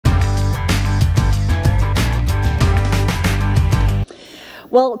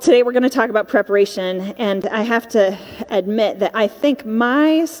Well, today we're going to talk about preparation, and I have to admit that I think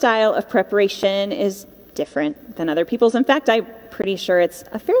my style of preparation is different than other people's. In fact, I'm pretty sure it's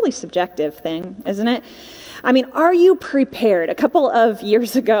a fairly subjective thing, isn't it? I mean, are you prepared? A couple of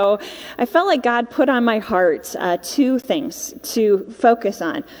years ago, I felt like God put on my heart two things to focus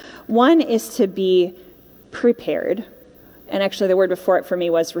on. One is to be prepared, and actually the word before it for me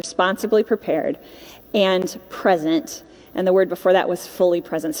was responsibly prepared, and present. And the word before that was fully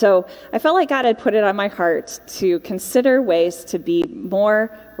present. So I felt like God had put it on my heart to consider ways to be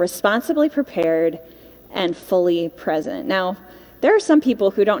more responsibly prepared and fully present. Now, there are some people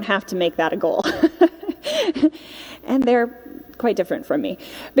who don't have to make that a goal. And they're quite different from me.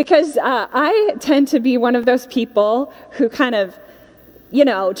 Because I tend to be one of those people who kind of,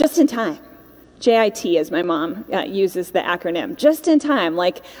 just in time. JIT, as my mom uses the acronym, just in time.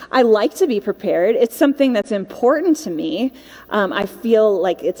 Like, I like to be prepared. It's something that's important to me. I feel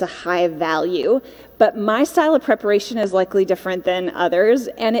like it's a high value, but my style of preparation is likely different than others,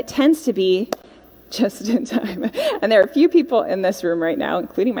 and it tends to be just in time. And there are a few people in this room right now,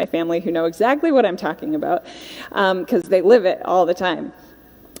 including my family, who know exactly what I'm talking about, because they live it all the time.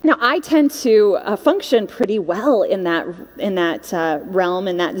 Now, I tend to function pretty well in that realm,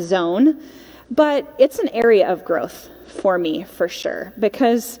 in that zone. But it's an area of growth for me, for sure,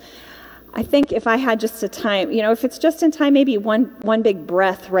 because I think if I had just a time, if it's just in time, maybe one big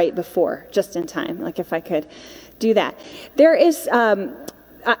breath right before, just in time, like if I could do that. There is,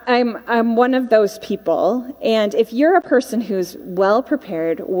 I'm one of those people, and if you're a person who's well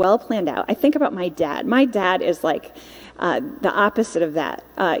prepared, well planned out, I think about my dad. My dad is like the opposite of that.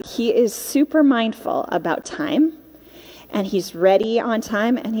 He is super mindful about time. And he's ready on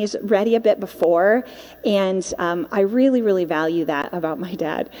time, and he's ready a bit before. And I really, really value that about my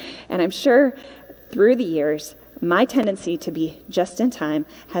dad. And I'm sure through the years, my tendency to be just in time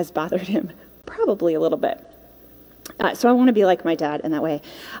has bothered him probably a little bit. So I want to be like my dad in that way.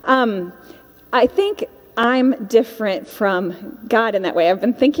 I think I'm different from God in that way. I've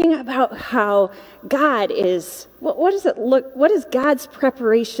been thinking about how God is, what is God's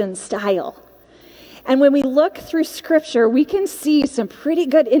preparation style? And when we look through Scripture, we can see some pretty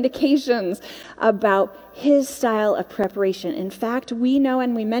good indications about his style of preparation. In fact, we know,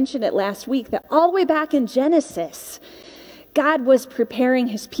 and we mentioned it last week, that all the way back in Genesis, God was preparing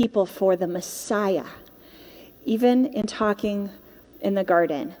his people for the Messiah, even in talking in the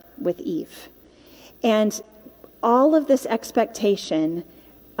garden with Eve. And all of this expectation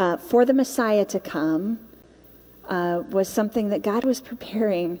for the Messiah to come was something that God was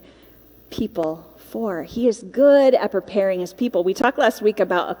preparing people for. He is good at preparing his people. We talked last week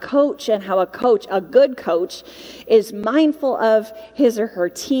about a coach and how a good coach, is mindful of his or her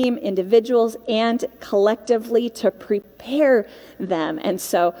team, individuals, and collectively to prepare them. And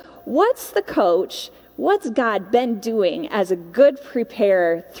so what's God been doing as a good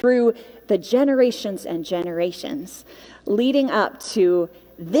preparer through the generations and generations leading up to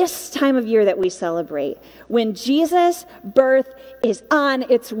this time of year that we celebrate, when Jesus' birth is on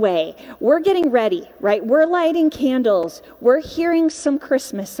its way? We're getting ready, right? We're lighting candles. We're hearing some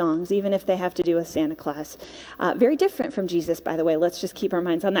Christmas songs, even if they have to do with Santa Claus. Very different from Jesus, by the way. Let's just keep our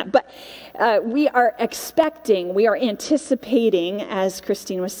minds on that. But we are anticipating, as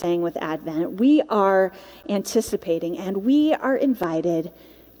Christine was saying with Advent, we are anticipating, and we are invited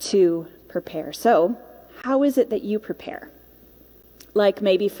to prepare. So, how is it that you prepare? Like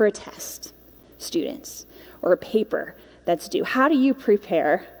maybe for a test, students, or a paper that's due. How do you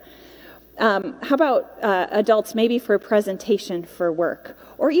prepare? How about adults, maybe for a presentation for work,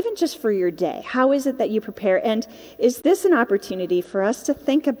 or even just for your day? How is it that you prepare? And is this an opportunity for us to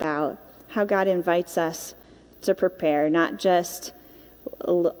think about how God invites us to prepare, not just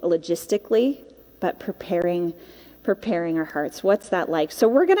logistically, but preparing our hearts? What's that like? So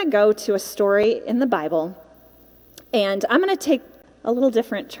we're going to go to a story in the Bible, and I'm going to take a little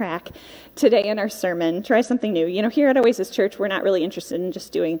different track today in our sermon, try something new. Here at Oasis Church, we're not really interested in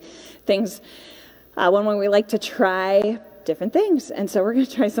just doing things one way. We like to try different things, and so we're going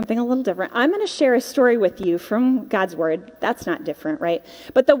to try something a little different. I'm going to share a story with you from God's Word. That's not different, right?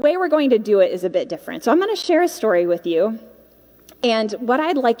 But the way we're going to do it is a bit different. So I'm going to share a story with you, and what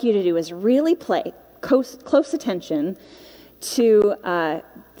I'd like you to do is really pay close attention to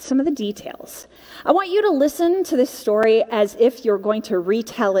some of the details. I want you to listen to this story as if you're going to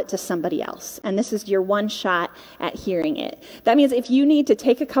retell it to somebody else. And this is your one shot at hearing it. That means if you need to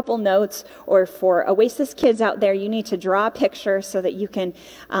take a couple notes, or for Oasis kids out there, you need to draw a picture so that you can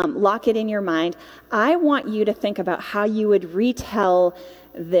lock it in your mind. I want you to think about how you would retell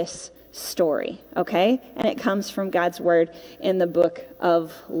this story, okay? And it comes from God's word in the book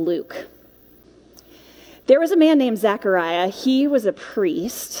of Luke. There was a man named Zechariah. He was a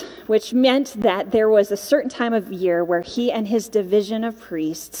priest, which meant that there was a certain time of year where he and his division of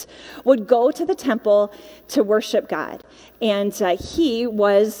priests would go to the temple to worship God. And he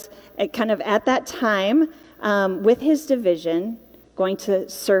was kind of at that time with his division going to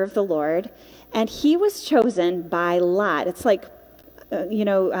serve the Lord. And he was chosen by lot. It's like,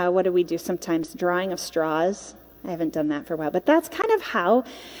 what do we do sometimes? Drawing of straws. I haven't done that for a while, but that's kind of how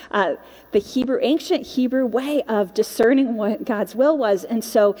the ancient Hebrew way of discerning what God's will was. And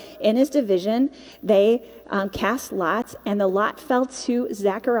so in his division, they cast lots, and the lot fell to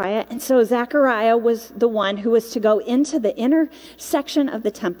Zechariah. And so Zechariah was the one who was to go into the inner section of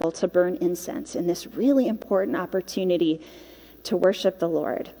the temple to burn incense in this really important opportunity to worship the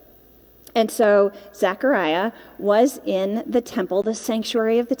Lord. And so Zechariah was in the temple, the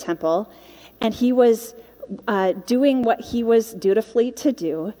sanctuary of the temple, and he was doing what he was dutifully to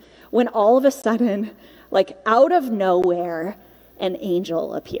do, when all of a sudden, like out of nowhere, an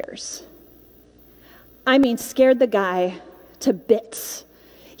angel appears. I mean, scared the guy to bits.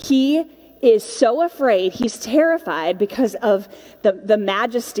 He is so afraid, he's terrified because of the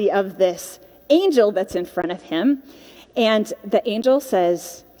majesty of this angel that's in front of him. And the angel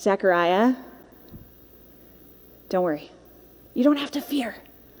says, Zechariah, don't worry. You don't have to fear.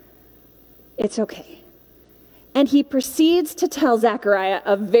 It's okay. And he proceeds to tell Zechariah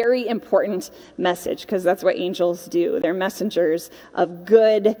a very important message, because that's what angels do. They're messengers of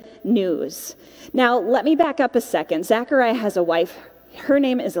good news. Now, let me back up a second. Zechariah has a wife. Her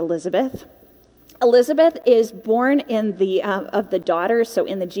name is Elizabeth. Elizabeth is born in of the daughters, so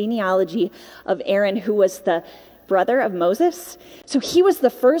in the genealogy of Aaron, who was the brother of Moses. So he was the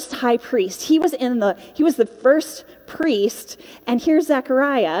first high priest. He was the first priest. And here's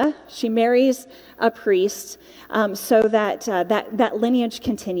Zechariah. She marries a priest so that that lineage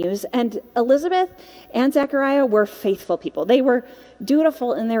continues. And Elizabeth and Zechariah were faithful people. They were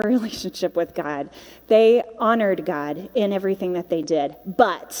dutiful in their relationship with God. They honored God in everything that they did.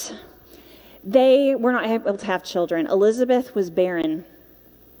 But they were not able to have children. Elizabeth was barren.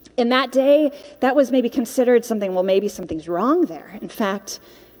 In that day, that was maybe considered something, well, maybe something's wrong there. In fact,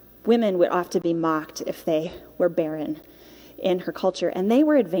 women would often be mocked if they were barren in her culture. And they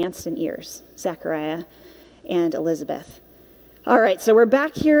were advanced in years, Zechariah and Elizabeth. All right, so we're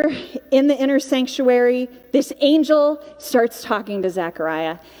back here in the inner sanctuary. This angel starts talking to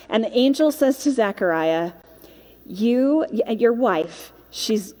Zechariah. And the angel says to Zechariah, your wife,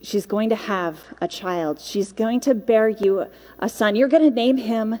 she's going to have a child. She's going to bear you a son. You're going to name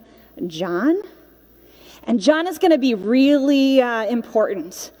him John. And John is going to be really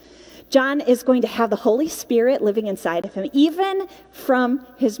important. John is going to have the Holy Spirit living inside of him, even from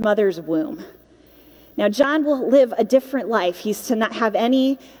his mother's womb. Now, John will live a different life. He's to not have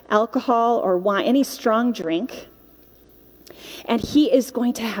any alcohol or wine, any strong drink. And he is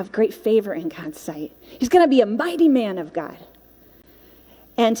going to have great favor in God's sight. He's going to be a mighty man of God.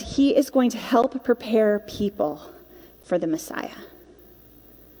 And he is going to help prepare people for the Messiah.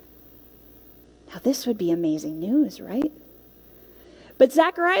 Now, this would be amazing news, right? But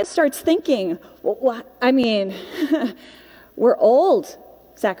Zechariah starts thinking, well, we're old,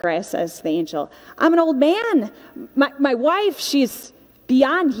 Zechariah says to the angel. I'm an old man. My wife, she's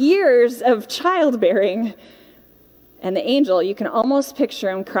beyond years of childbearing. And the angel, you can almost picture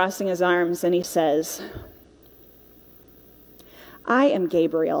him crossing his arms, and he says, I am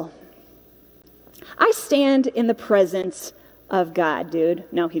Gabriel. I stand in the presence of God, dude.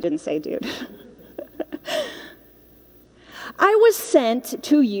 No, he didn't say dude. I was sent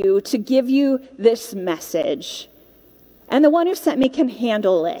to you to give you this message. And the one who sent me can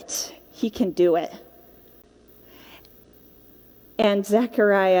handle it. He can do it. And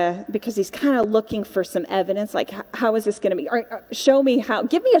Zechariah, because he's kind of looking for some evidence, like, how is this going to be? Show me how.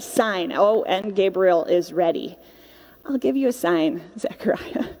 Give me a sign. Oh, and Gabriel is ready. I'll give you a sign,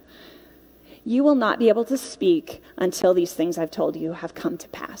 Zechariah. You will not be able to speak until these things I've told you have come to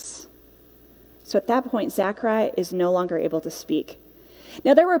pass. So at that point, Zechariah is no longer able to speak.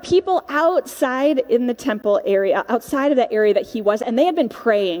 Now, there were people outside in the temple area, outside of that area that he was, and they had been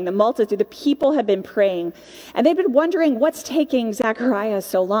praying. The multitude, the people had been praying, and they'd been wondering what's taking Zechariah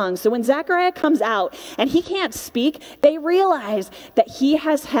so long. So when Zechariah comes out and he can't speak, they realize that he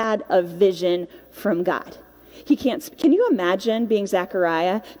has had a vision from God. He can't. Can you imagine being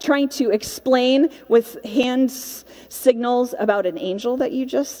Zechariah, trying to explain with hand signals about an angel that you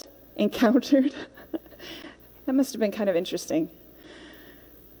just encountered? That must have been kind of interesting.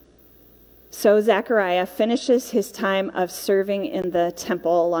 So Zechariah finishes his time of serving in the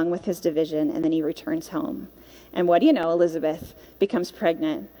temple along with his division, and then he returns home. And what do you know? Elizabeth becomes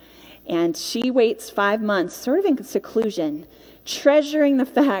pregnant. And she waits 5 months, sort of in seclusion, treasuring the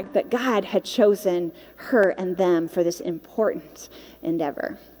fact that God had chosen her and them for this important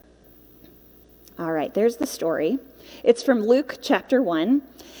endeavor. All right, there's the story. It's from Luke chapter 1.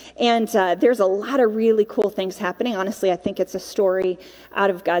 And there's a lot of really cool things happening. Honestly, I think it's a story out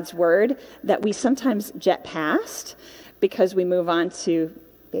of God's word that we sometimes jet past because we move on to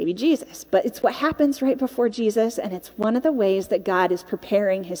baby Jesus. But it's what happens right before Jesus, and it's one of the ways that God is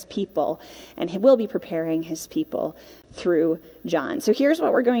preparing his people, and he will be preparing his people through John. So here's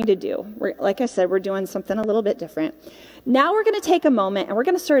what we're going to do. Like I said, we're doing something a little bit different. Now we're going to take a moment, and we're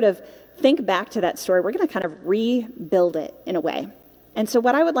going to sort of think back to that story. We're going to kind of rebuild it in a way. And so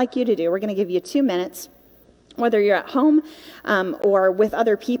what I would like you to do, we're going to give you 2 minutes, whether you're at home or with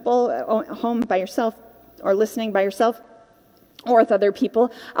other people, home by yourself or listening by yourself, or with other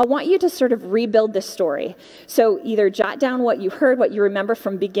people. I want you to sort of rebuild this story. So either jot down what you heard, what you remember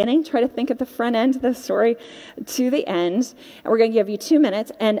from beginning, try to think at the front end of the story to the end. And we're going to give you 2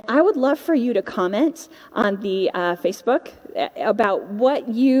 minutes. And I would love for you to comment on the Facebook about what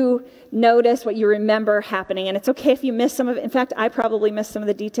you notice, what you remember happening. And it's okay if you miss some of it. In fact, I probably missed some of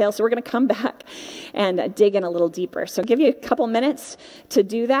the details. So we're going to come back and dig in a little deeper. So I'll give you a couple minutes to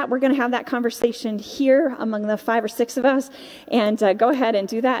do that. We're going to have that conversation here among the 5 or 6 of us. And go ahead and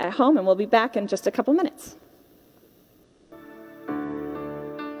do that at home, and we'll be back in just a couple minutes.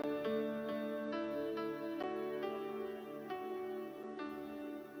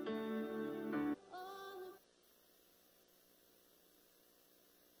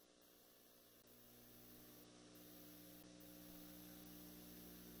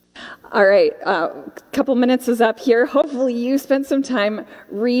 All right, a couple minutes is up here. Hopefully you spent some time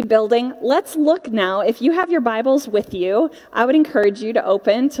rebuilding. Let's look now. If you have your Bibles with you, I would encourage you to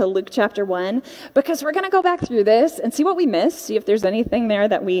open to Luke chapter 1, because we're going to go back through this and see what we missed, see if there's anything there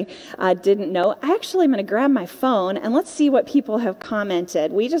that we didn't know. I actually am going to grab my phone and let's see what people have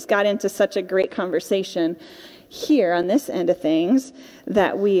commented. We just got into such a great conversation here on this end of things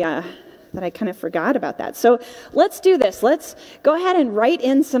that I kind of forgot about that. So let's do this. Let's go ahead and write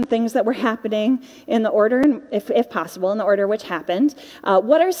in some things that were happening in the order, if possible, in the order which happened.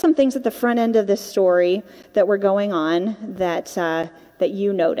 What are some things at the front end of this story that were going on that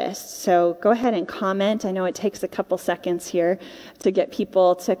you noticed? So go ahead and comment. I know it takes a couple seconds here to get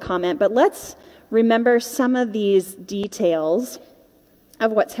people to comment, but let's remember some of these details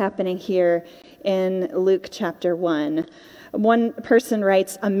of what's happening here in Luke chapter 1. One person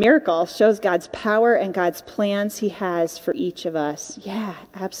writes, a miracle shows God's power and God's plans he has for each of us. Yeah,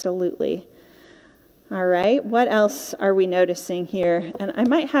 absolutely. All right, what else are we noticing here? And I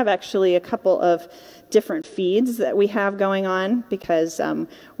might have actually a couple of different feeds that we have going on because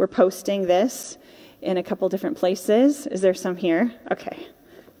we're posting this in a couple different places. Is there some here? Okay,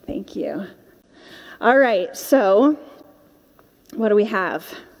 thank you. All right, so what do we have?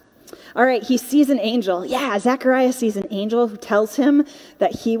 All right, he sees an angel. Yeah, Zechariah sees an angel who tells him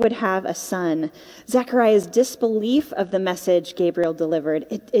that he would have a son. Zechariah's disbelief of the message Gabriel delivered,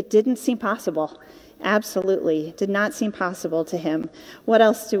 it didn't seem possible. Absolutely, it did not seem possible to him. What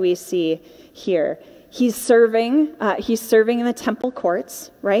else do we see here? He's serving in the temple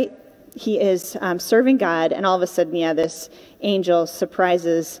courts, right? He is serving God, and all of a sudden, this angel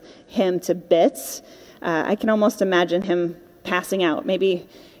surprises him to bits. I can almost imagine him passing out. Maybe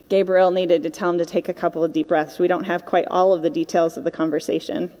Gabriel needed to tell him to take a couple of deep breaths. We don't have quite all of the details of the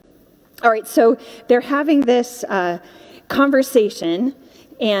conversation. All right, so they're having this conversation,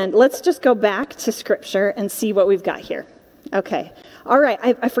 and let's just go back to Scripture and see what we've got here. Okay. All right,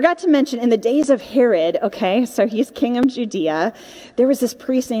 I forgot to mention, in the days of Herod, okay, so he's king of Judea, there was this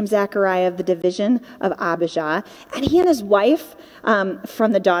priest named Zechariah of the division of Abijah, and he and his wife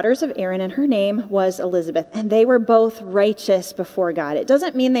from the daughters of Aaron, and her name was Elizabeth, and they were both righteous before God. It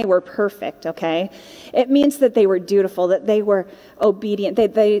doesn't mean they were perfect, okay? It means that they were dutiful, that they were obedient,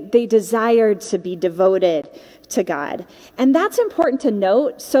 they desired to be devoted to God. And that's important to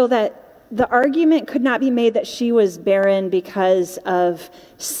note so that the argument could not be made that she was barren because of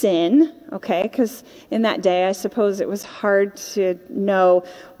sin, okay? Because in that day, I suppose it was hard to know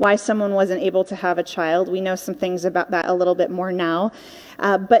why someone wasn't able to have a child. We know some things about that a little bit more now.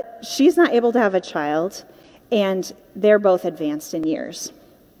 But she's not able to have a child, and they're both advanced in years.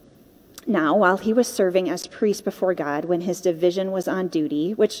 Now, while he was serving as priest before God, when his division was on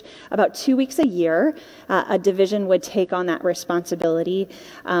duty, which about 2 weeks a year, a division would take on that responsibility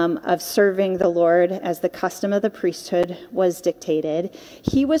of serving the Lord as the custom of the priesthood was dictated,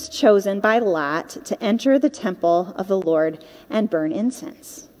 he was chosen by lot to enter the temple of the Lord and burn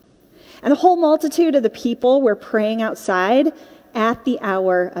incense. And the whole multitude of the people were praying outside at the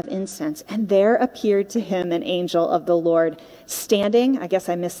hour of incense. And there appeared to him an angel of the Lord standing, I guess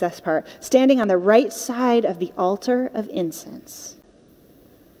I missed this part, standing on the right side of the altar of incense.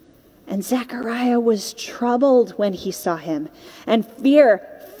 And Zechariah was troubled when he saw him, and fear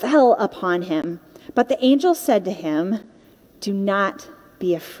fell upon him. But the angel said to him, "Do not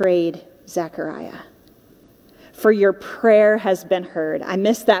be afraid, Zechariah, for your prayer has been heard." I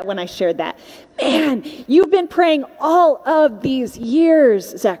missed that when I shared that. Man, you've been praying all of these years,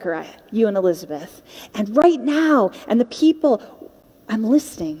 Zechariah, you and Elizabeth. And right now, and the people, I'm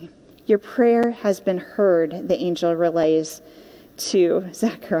listening. Your prayer has been heard, the angel relays to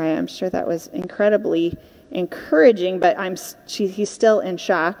Zechariah. I'm sure that was incredibly encouraging, but he's still in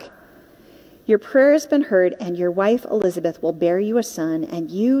shock. Your prayer has been heard, and your wife Elizabeth will bear you a son,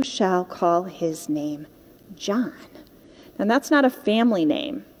 and you shall call his name John. And that's not a family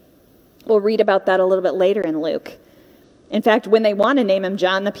name. We'll read about that a little bit later in Luke. In fact, when they want to name him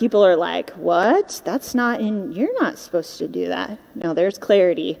John, the people are like, "What? You're not supposed to do that." No, there's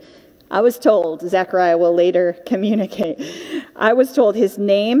clarity. I was told, Zechariah will later communicate, I was told his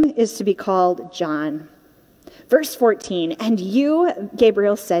name is to be called John. Verse 14, and you,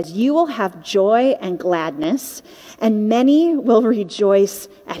 Gabriel says, you will have joy and gladness, and many will rejoice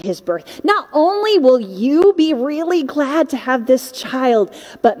at his birth. Not only will you be really glad to have this child,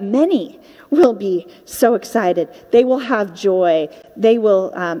 but many will be so excited. They will have joy. They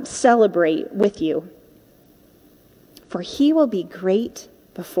will celebrate with you. For he will be great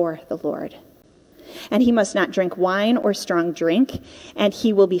before the Lord. And he must not drink wine or strong drink, and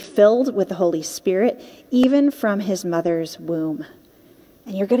he will be filled with the Holy Spirit, even from his mother's womb.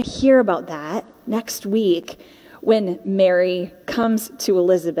 And you're going to hear about that next week when Mary comes to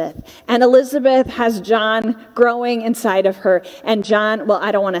Elizabeth. And Elizabeth has John growing inside of her. And John, well,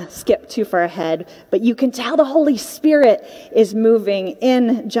 I don't want to skip too far ahead, but you can tell the Holy Spirit is moving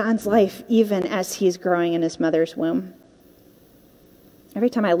in John's life, even as he's growing in his mother's womb. Every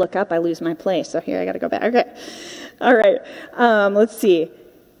time I look up, I lose my place. So here, I got to go back. Okay. All right. Let's see.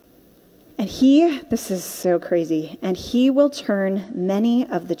 And this is so crazy. And he will turn many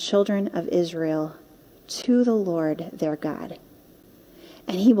of the children of Israel to the Lord their God.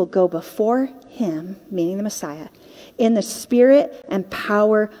 And he will go before him, meaning the Messiah, in the spirit and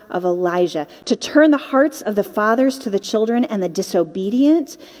power of Elijah, to turn the hearts of the fathers to the children and the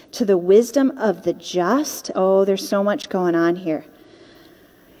disobedient to the wisdom of the just. Oh, there's so much going on here.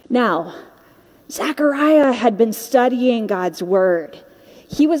 Now, Zechariah had been studying God's word.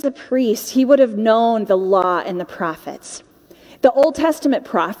 He was a priest. He would have known the law and the prophets. The Old Testament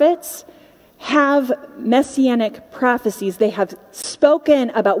prophets have messianic prophecies. They have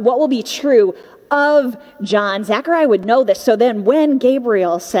spoken about what will be true of John. Zechariah would know this. So then when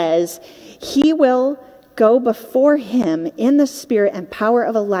Gabriel says he will go before him in the spirit and power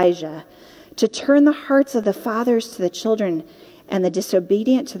of Elijah to turn the hearts of the fathers to the children and the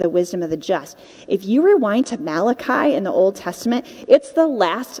disobedient to the wisdom of the just. If you rewind to Malachi in the Old Testament, it's the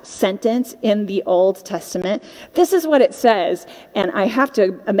last sentence in the Old Testament. This is what it says, and I have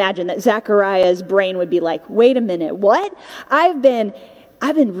to imagine that Zechariah's brain would be like, wait a minute, what? I've been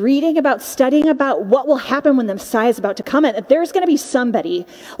reading about, studying about what will happen when the Messiah is about to come, and that there's going to be somebody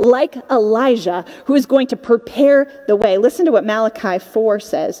like Elijah who is going to prepare the way. Listen to what Malachi 4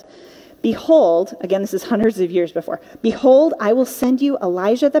 says. Behold, again, this is hundreds of years before. Behold, I will send you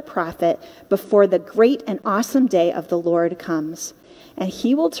Elijah the prophet before the great and awesome day of the Lord comes. And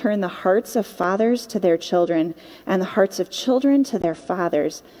he will turn the hearts of fathers to their children and the hearts of children to their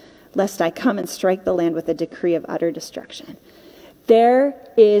fathers, lest I come and strike the land with a decree of utter destruction. There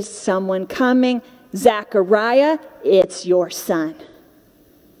is someone coming. Zechariah, it's your son.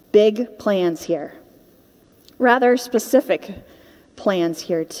 Big plans here. Rather specific plans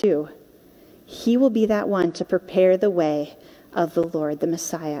here too. He will be that one to prepare the way of the Lord, the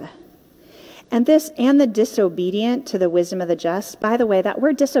Messiah. And the disobedient to the wisdom of the just. By the way, that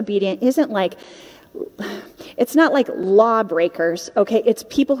word disobedient isn't like, it's not like lawbreakers, okay? It's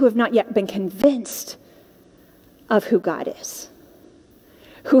people who have not yet been convinced of who God is.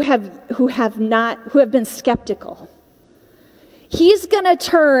 Who have been skeptical. He's going to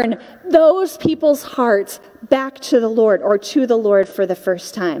turn those people's hearts back to the Lord, or to the Lord for the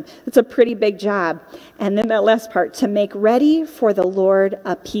first time. It's a pretty big job. And then that last part, to make ready for the Lord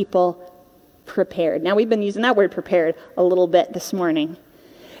a people prepared. Now, we've been using that word prepared a little bit this morning.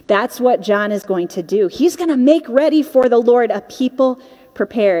 That's what John is going to do. He's going to make ready for the Lord a people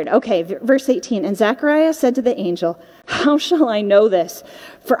prepared. Okay, verse 18. And Zechariah said to the angel, how shall I know this?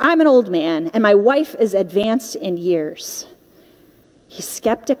 For I'm an old man, and my wife is advanced in years. He's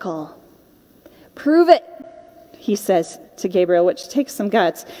skeptical. Prove it, he says to Gabriel, which takes some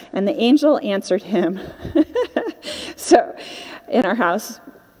guts. And the angel answered him. So, in our house,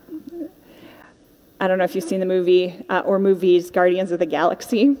 I don't know if you've seen the movie or movies, Guardians of the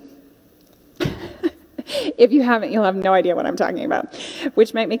Galaxy. If you haven't, you'll have no idea what I'm talking about,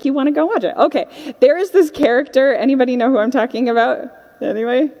 which might make you want to go watch it. Okay, there is this character. Anybody know who I'm talking about?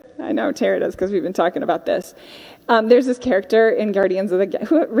 Anyway? I know Tara does because we've been talking about this. There's this character in Guardians of the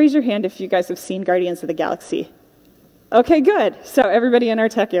Galaxy. Raise your hand if you guys have seen Guardians of the Galaxy. Okay, good. So everybody in our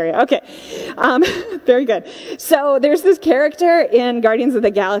tech area. Okay, very good. So there's this character in Guardians of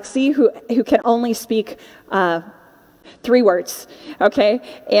the Galaxy who can only speak 3 words. Okay,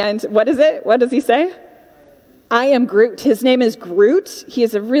 and what is it? What does he say? I am Groot. His name is Groot. He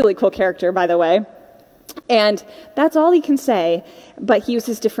is a really cool character, by the way. And that's all he can say, but he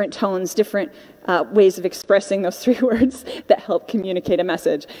uses different tones, different ways of expressing those 3 words that help communicate a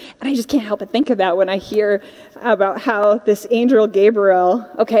message. And I just can't help but think of that when I hear about how this angel Gabriel,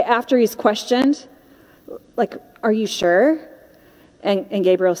 okay, after he's questioned, like, are you sure? And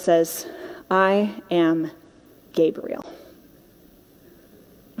Gabriel says, I am Gabriel.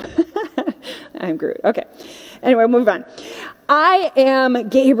 I'm Groot. Okay. Anyway, move on. I am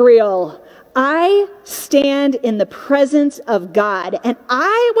Gabriel. I stand in the presence of God, and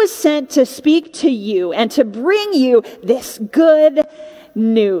I was sent to speak to you and to bring you this good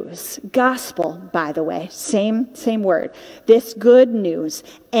news. Gospel, by the way, same word. This good news.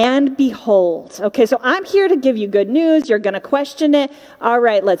 And behold. Okay, so I'm here to give you good news. You're going to question it. All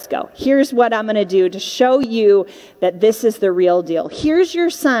right, let's go. Here's what I'm going to do to show you that this is the real deal. Here's your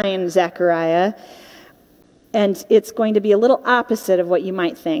sign, Zechariah. And it's going to be a little opposite of what you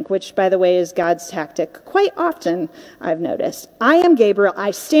might think, which, by the way, is God's tactic quite often, I've noticed. I am Gabriel.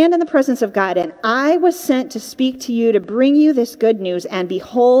 I stand in the presence of God, and I was sent to speak to you to bring you this good news. And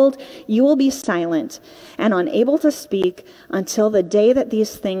behold, you will be silent and unable to speak until the day that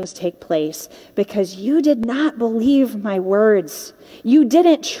these things take place, because you did not believe my words. You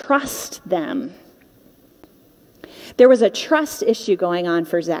didn't trust them. There was a trust issue going on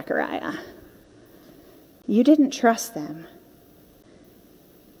for Zechariah. You didn't trust them,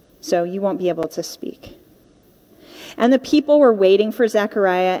 so you won't be able to speak. And the people were waiting for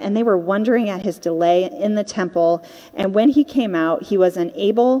Zechariah, and they were wondering at his delay in the temple. And when he came out, he was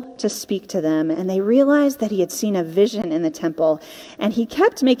unable to speak to them. And they realized that he had seen a vision in the temple. And he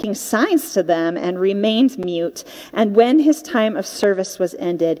kept making signs to them and remained mute. And when his time of service was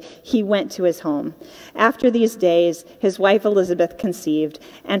ended, he went to his home. After these days, his wife Elizabeth conceived.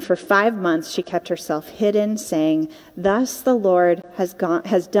 And for 5 months she kept herself hidden, saying, "Thus the Lord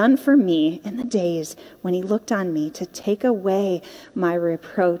has done for me in the days when he looked on me to take away my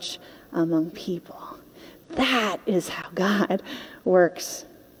reproach among people." That is how God works,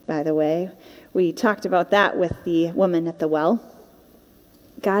 by the way. We talked about that with the woman at the well.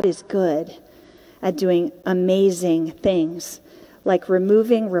 God is good at doing amazing things, like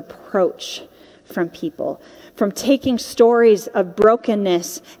removing reproach from people, from taking stories of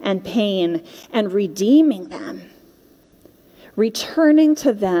brokenness and pain and redeeming them, returning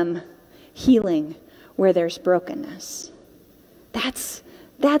to them healing where there's brokenness.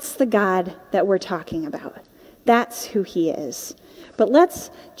 That's the God that we're talking about. That's who he is. But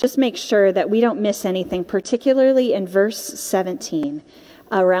let's just make sure that we don't miss anything, particularly in verse 17,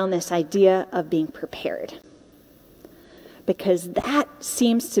 around this idea of being prepared. Because that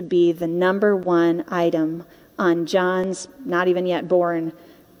seems to be the number one item on John's not even yet born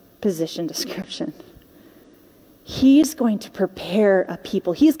position description. He's going to prepare a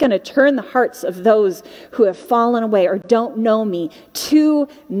people. He's going to turn the hearts of those who have fallen away or don't know me to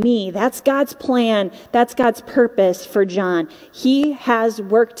me. That's God's plan. That's God's purpose for John. He has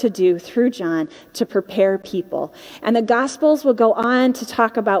work to do through John to prepare people. And the Gospels will go on to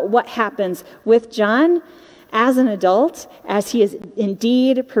talk about what happens with John as an adult, as he is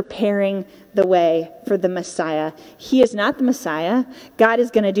indeed preparing the way for the Messiah. He is not the Messiah. God is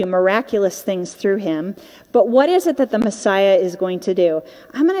going to do miraculous things through him. But what is it that the Messiah is going to do?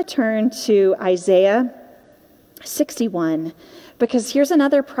 I'm going to turn to Isaiah 61, because here's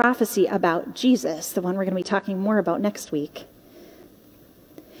another prophecy about Jesus, the one we're going to be talking more about next week.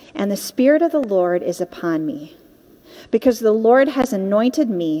 "And the Spirit of the Lord is upon me, because the Lord has anointed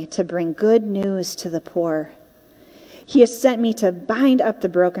me to bring good news to the poor. He has sent me to bind up the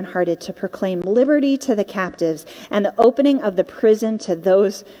brokenhearted, to proclaim liberty to the captives, and the opening of the prison to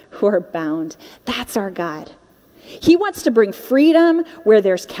those who are bound. That's our God. He wants to bring freedom where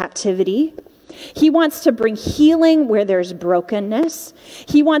there's captivity. He wants to bring healing where there's brokenness.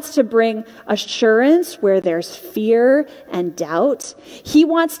 He wants to bring assurance where there's fear and doubt. He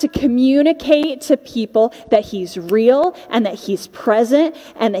wants to communicate to people that he's real and that he's present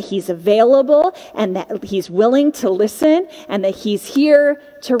and that he's available and that he's willing to listen and that he's here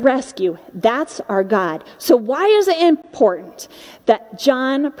to rescue. That's our God. So why is it important that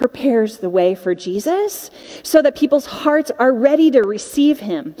John prepares the way for Jesus? So that people's hearts are ready to receive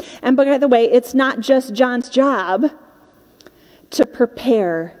him. And by the way, it's not just John's job to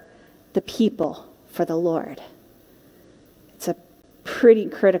prepare the people for the Lord. It's a pretty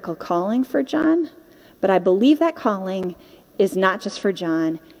critical calling for John, but I believe that calling is not just for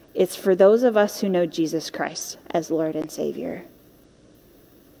John, it's for those of us who know Jesus Christ as Lord and Savior.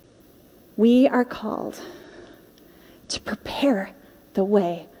 We are called to prepare the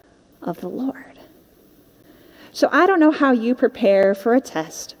way of the Lord. So I don't know how you prepare for a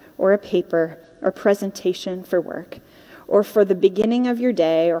test or a paper or presentation for work or for the beginning of your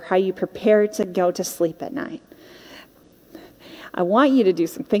day or how you prepare to go to sleep at night. I want you to do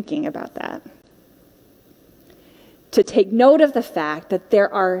some thinking about that. To take note of the fact that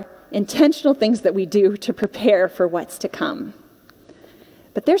there are intentional things that we do to prepare for what's to come.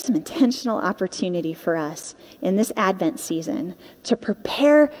 But there's some intentional opportunity for us in this Advent season to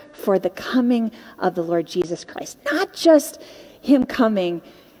prepare for the coming of the Lord Jesus Christ. Not just him coming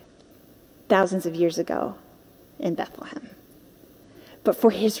thousands of years ago in Bethlehem, but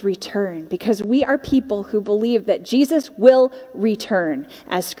for his return, because we are people who believe that Jesus will return,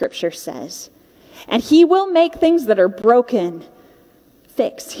 as Scripture says. And he will make things that are broken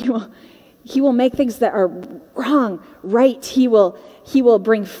fixed. He will make things that are wrong right. He will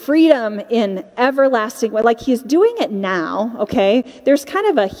bring freedom in everlasting way. Like he's doing it now, okay? There's kind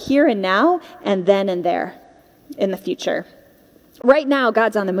of a here and now and then and there in the future. Right now,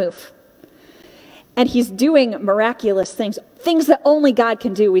 God's on the move. And he's doing miraculous things, things that only God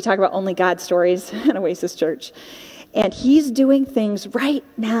can do. We talk about only God stories in Oasis Church. And he's doing things right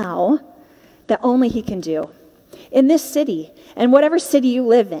now that only he can do. In this city, and whatever city you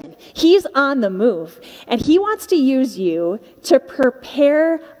live in, he's on the move. And he wants to use you to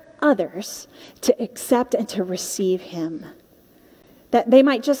prepare others to accept and to receive him. That they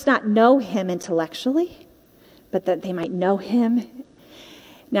might just not know him intellectually, but that they might know him.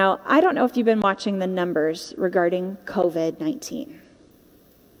 Now, I don't know if you've been watching the numbers regarding COVID-19.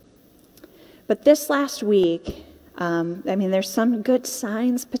 But this last week, there's some good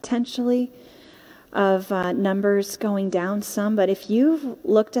signs potentially of numbers going down some, but if you've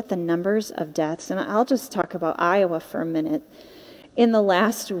looked at the numbers of deaths, and I'll just talk about Iowa for a minute, in the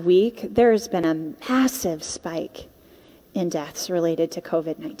last week, there has been a massive spike in deaths related to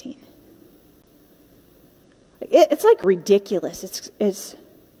COVID-19. It's like ridiculous.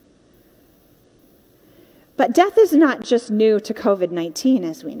 But death is not just new to COVID-19,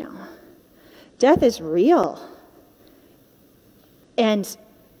 as we know. Death is real. And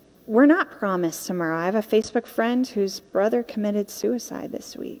we're not promised tomorrow. I have a Facebook friend whose brother committed suicide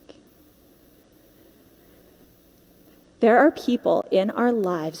this week. There are people in our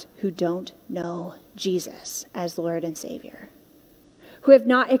lives who don't know Jesus as Lord and Savior, who have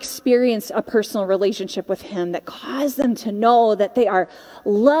not experienced a personal relationship with him that caused them to know that they are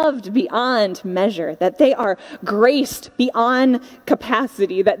loved beyond measure, that they are graced beyond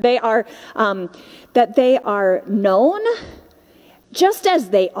capacity, that they are known just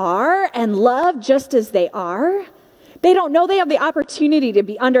as they are and loved just as they are. They don't know they have the opportunity to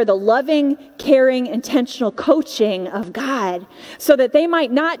be under the loving, caring, intentional coaching of God so that they might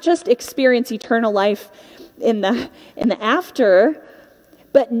not just experience eternal life in the after,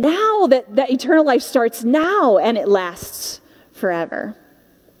 but now that eternal life starts now and it lasts forever.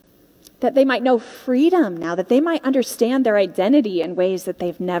 That they might know freedom now, that they might understand their identity in ways that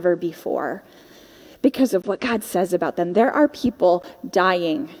they've never before because of what God says about them. There are people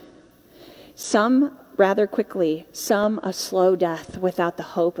dying, some rather quickly, some a slow death without the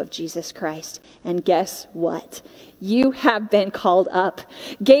hope of Jesus Christ. And guess what? You have been called up.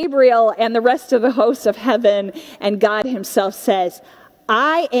 Gabriel and the rest of the hosts of heaven and God himself says,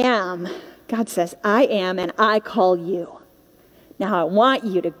 I am. God says, I am, and I call you. Now I want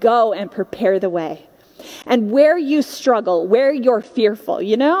you to go and prepare the way. And where you struggle, where you're fearful,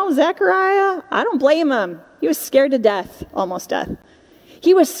 Zechariah, I don't blame him. He was scared to death, almost death.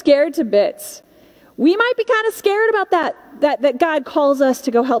 He was scared to bits. We might be kind of scared about that God calls us to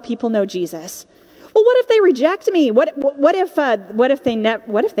go help people know Jesus. Well, what if they reject me? What if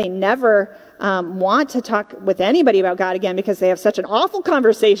they never want to talk with anybody about God again because they have such an awful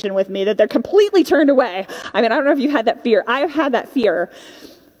conversation with me that they're completely turned away? I mean, I don't know if you had that fear. I have had that fear.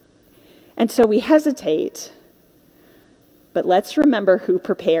 And so we hesitate. But let's remember who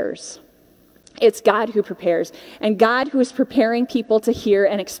prepares. It's God who prepares, and God who is preparing people to hear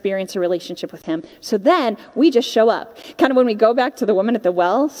and experience a relationship with him. So then we just show up. Kind of when we go back to the woman at the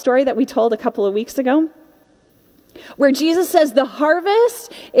well story that we told a couple of weeks ago, where Jesus says the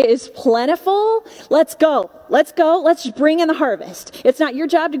harvest is plentiful. Let's go. Let's bring in the harvest. It's not your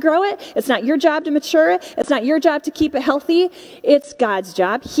job to grow it. It's not your job to mature it. It's not your job to keep it healthy. It's God's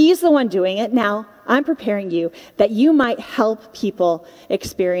job. He's the one doing it. Now, I'm preparing you that you might help people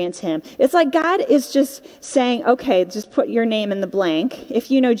experience him. It's like God is just saying, okay, just put your name in the blank.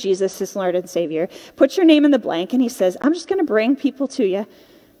 If you know Jesus as Lord and Savior, put your name in the blank. And he says, I'm just going to bring people to you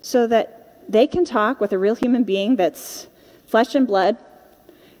so that they can talk with a real human being that's flesh and blood.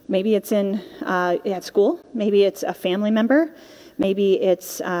 Maybe it's at school. Maybe it's a family member. Maybe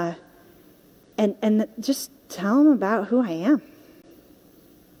it's, and just tell them about who I am.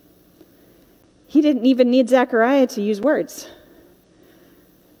 He didn't even need Zechariah to use words.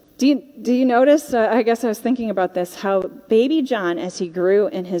 Do you notice, I guess I was thinking about this, how baby John, as he grew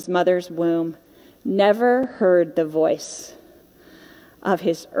in his mother's womb, never heard the voice of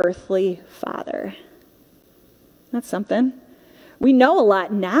his earthly father. That's something. We know a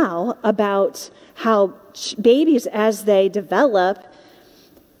lot now about how babies, as they develop,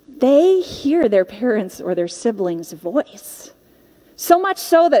 they hear their parents' or their siblings' voice. So much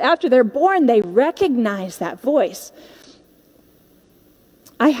so that after they're born, they recognize that voice.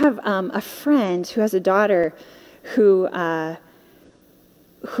 I have a friend who has a daughter who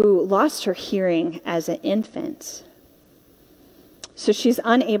lost her hearing as an infant. So she's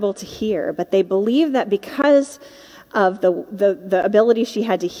unable to hear, but they believe that because of the ability she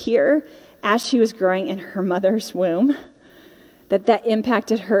had to hear as she was growing in her mother's womb, that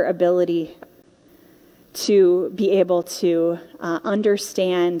impacted her ability to be able to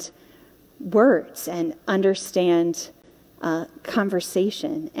understand words and understand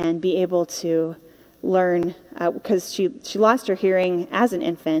conversation and be able to learn, because she lost her hearing as an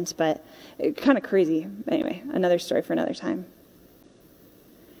infant, but kind of crazy. Anyway, another story for another time.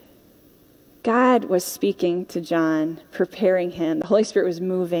 God was speaking to John, preparing him. The Holy Spirit was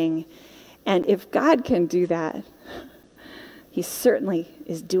moving. And if God can do that, he certainly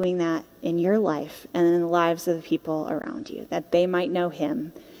is doing that in your life and in the lives of the people around you, that they might know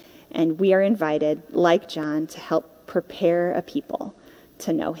him. And we are invited, like John, to help prepare a people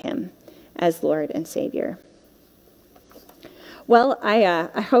to know him as Lord and Savior. Well, I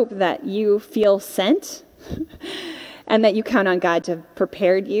hope that you feel sent and that you count on God to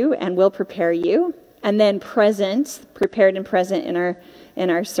prepare you and will prepare you. And then prepared and present in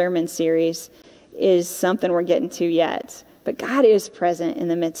our sermon series is something we're getting to yet. But God is present in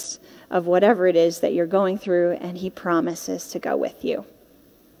the midst of whatever it is that you're going through, and he promises to go with you.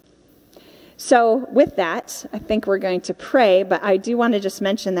 So with that, I think we're going to pray, but I do want to just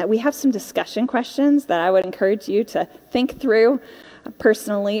mention that we have some discussion questions that I would encourage you to think through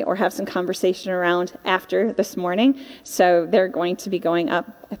personally or have some conversation around after this morning. So they're going to be going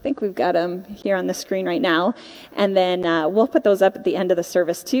up. I think we've got them here on the screen right now. And then we'll put those up at the end of the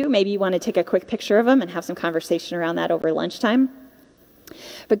service too. Maybe you want to take a quick picture of them and have some conversation around that over lunchtime.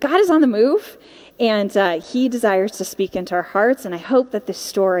 But God is on the move, and he desires to speak into our hearts. And I hope that the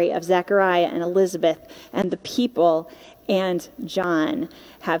story of Zechariah and Elizabeth and the people and John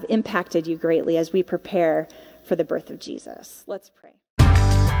have impacted you greatly as we prepare for the birth of Jesus. Let's pray.